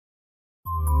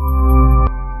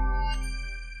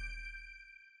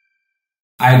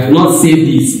I do not say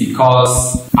this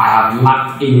because I have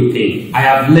lacked anything. I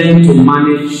have learned to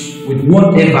manage with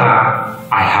whatever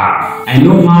I have. I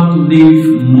know how to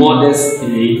live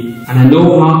modestly, and I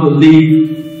know how to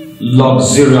live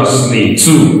luxuriously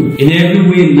too. In every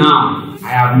way now, I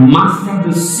have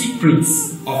mastered the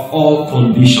secrets of all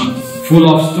conditions. Full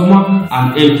of stomach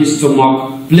and empty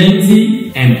stomach,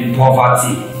 plenty and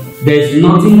poverty. There is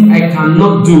nothing I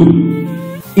cannot do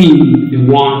in the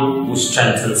one who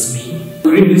strengthens me.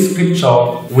 Read this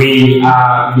scripture, we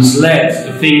are misled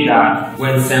to think that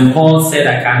when St. Paul said,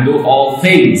 I can do all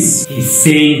things, he's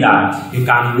saying that you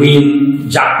can win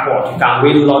jackpot, you can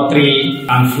win lottery,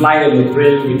 and fly on the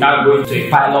plane without going to a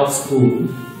pilot school,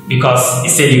 because he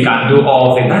said you can do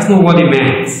all things. That's not what he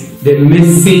meant. The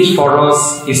message for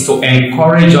us is to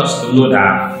encourage us to know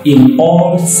that in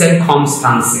all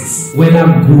circumstances, whether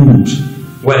good,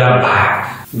 whether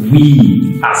bad,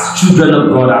 we as children of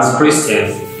God, as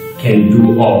Christians, can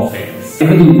do all things.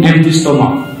 Even in empty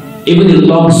stomach, even in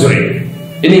luxury,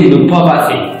 even in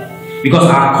poverty. Because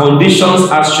our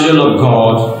conditions as children of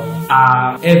God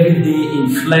are every day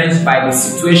influenced by the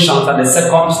situations and the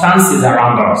circumstances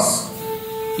around us.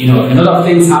 You know, a lot of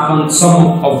things happen,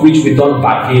 some of which we don't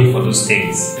bargain for those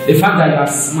things. The fact that you are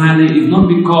smiling is not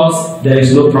because there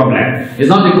is no problem. It's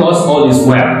not because all is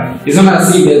well. It's not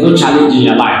as if there's no challenge in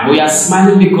your life. But you are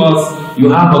smiling because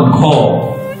you have a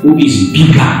God who is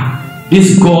bigger.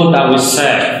 This God that we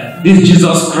serve, this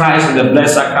Jesus Christ in the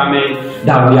blessed sacrament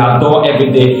that we adore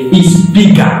every day, is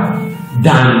bigger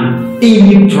than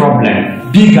any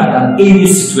problem, bigger than any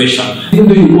situation. Even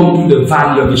though you walk through the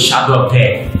valley of the shadow of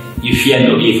death, you fear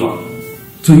no evil.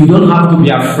 So you don't have to be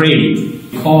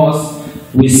afraid, because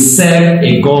we serve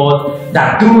a God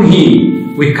that through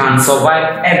Him we can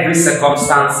survive every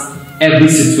circumstance, every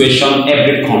situation,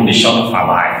 every condition of our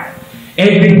life.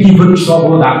 Every given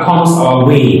trouble that comes our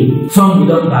way, some we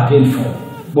don't bargain for,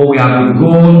 but we have a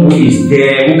God who is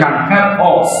there, who can help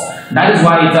us. That is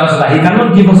why He tells us that He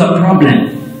cannot give us a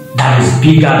problem that is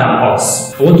bigger than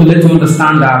us. I want to let you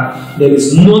understand that there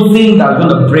is nothing that's going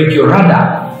to break you.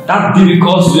 Rather, that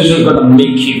difficult situation is going to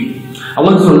make you. I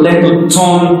want you to learn to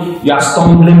turn your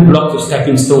stumbling block to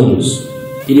stepping stones.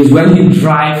 It is when He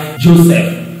drive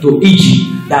Joseph to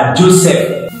Egypt that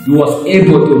Joseph was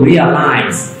able to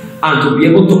realize and to be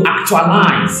able to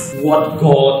actualize what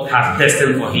God has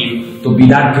destined for him to be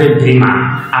that great dreamer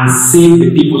and save the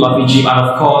people of Egypt, and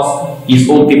of course his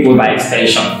own people by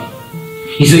extension.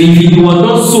 He said if he was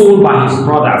not sold by his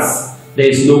brothers, there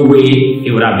is no way he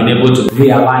would have been able to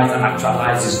realize and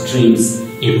actualize his dreams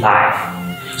in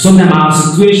life. Sometimes our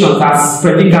situations, as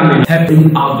predicament,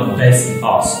 helping out the best in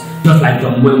us. Just like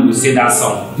when we say that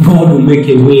song, God will make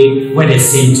a way where there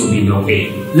seems to be no way.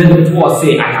 Let the poor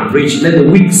say, I am rich. Let the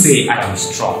weak say, I am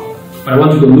strong. But I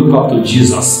want you to look up to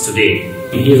Jesus today.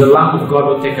 He is the Lamb of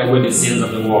God who take away the sins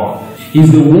of the world.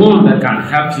 He's the one that can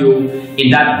help you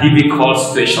in that difficult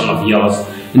situation of yours,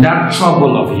 in that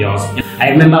trouble of yours. I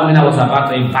remember when I was about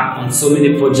to embark on so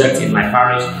many projects in my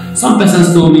parish, some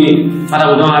persons told me,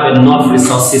 Father, we don't have enough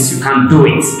resources, you can't do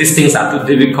it. These things are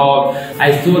too difficult.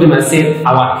 I told them, I said,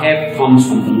 our help comes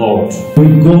from the Lord.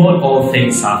 With God, all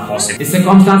things are possible. The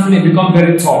circumstances may become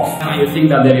very tough, and you think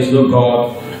that there is no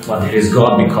God, but there is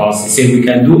God, because He said we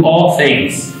can do all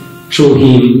things through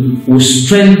Him who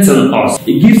strengthens us.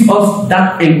 It gives us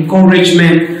that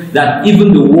encouragement that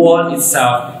even the world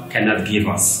itself cannot give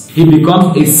us. He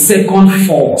becomes a second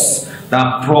force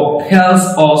that propels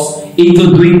us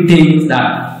into doing things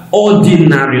that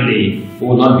ordinarily we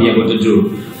will not be able to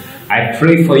do. I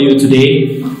pray for you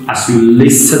today as you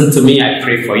listen to me. I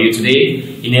pray for you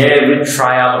today in every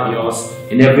trial of yours,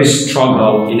 in every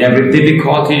struggle, in every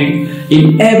difficulty,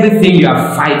 in everything you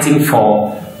are fighting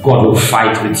for. God will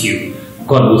fight with you.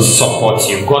 God will support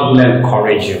you. God will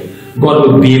encourage you. God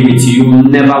will be with you. You will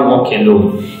never walk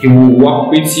alone. He will walk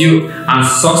with you, and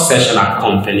success shall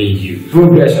accompany you.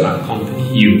 Progress shall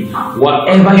accompany you.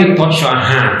 Whatever you touch your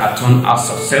hand will turn out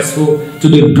successful to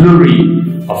the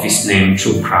glory of His name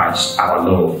through Christ our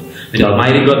Lord. May the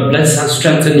Almighty God bless and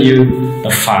strengthen you, the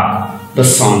Father, the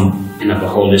Son, and of the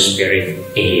Holy Spirit.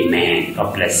 Amen.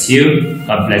 God bless you.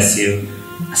 God bless you.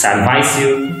 As I advise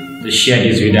you to share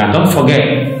this video, and don't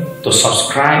forget to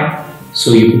subscribe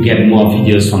so you can get more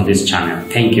videos from this channel.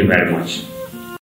 Thank you very much.